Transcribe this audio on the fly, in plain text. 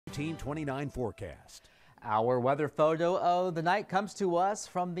1529 forecast. Our weather photo of the night comes to us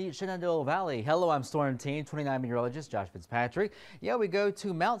from the Shenandoah Valley. Hello, I'm Storm Team 29 meteorologist Josh Fitzpatrick. Yeah, we go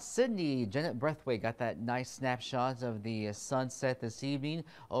to Mount Sidney. Janet Breathwaite got that nice snapshot of the sunset this evening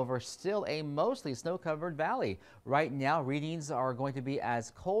over still a mostly snow-covered valley. Right now, readings are going to be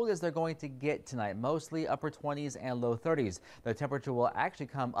as cold as they're going to get tonight, mostly upper 20s and low 30s. The temperature will actually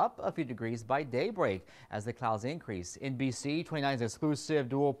come up a few degrees by daybreak as the clouds increase. In BC, 29's exclusive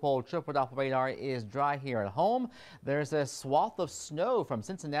dual-pole triple Doppler radar is dry here at home. There's a swath of snow from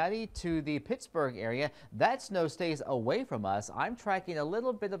Cincinnati to the Pittsburgh area. That snow stays away from us. I'm tracking a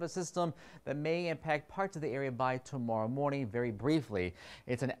little bit of a system that may impact parts of the area by tomorrow morning very briefly.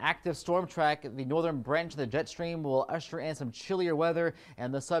 It's an active storm track. The northern branch of the jet stream will usher in some chillier weather,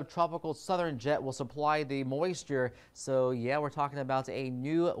 and the subtropical southern jet will supply the moisture. So yeah, we're talking about a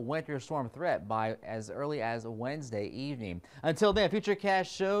new winter storm threat by as early as Wednesday evening. Until then, Futurecast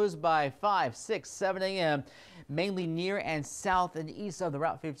shows by 5, 6, 7 a.m. mainly near and south and east of the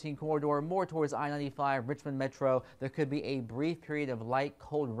Route 15 corridor, more towards I-95 Richmond Metro. There could be a brief period of light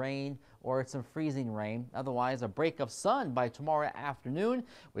cold rain or some freezing rain. Otherwise, a break of sun by tomorrow afternoon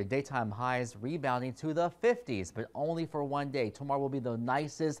with daytime highs rebounding to the 50s, but only for one day. Tomorrow will be the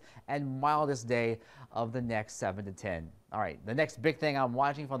nicest and mildest day of the next 7 to 10. All right, the next big thing I'm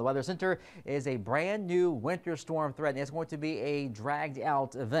watching from the Weather Center is a brand new winter storm threat. And it's going to be a dragged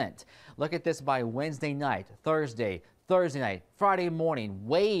out event. Look at this by Wednesday night, Thursday night, Friday morning,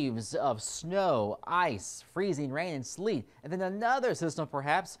 waves of snow, ice, freezing rain and sleet, and then another system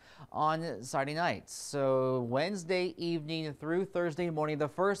perhaps on Saturday night. So Wednesday evening through Thursday morning, the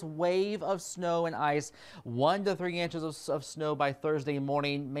first wave of snow and ice, 1 to 3 inches of snow by Thursday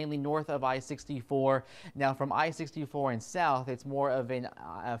morning, mainly north of I-64. Now from I-64 and south, it's more of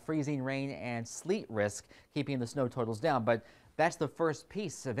a freezing rain and sleet risk, keeping the snow totals down. But that's the first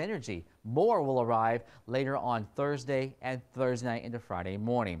piece of energy. More will arrive later on Thursday and Thursday night into Friday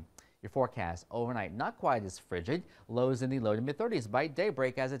morning. Your forecast overnight, not quite as frigid. Lows in the low to mid 30s by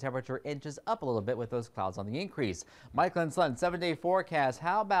daybreak as the temperature inches up a little bit with those clouds on the increase. Michael and Son 7-day forecast.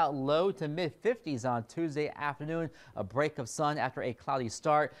 How about low to mid 50s on Tuesday afternoon? A break of sun after a cloudy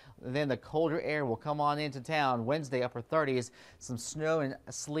start. Then the colder air will come on into town. Wednesday upper 30s. Some snow and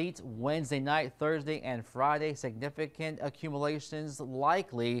sleet Wednesday night, Thursday and Friday. Significant accumulations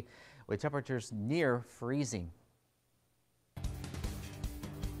likely with temperatures near freezing.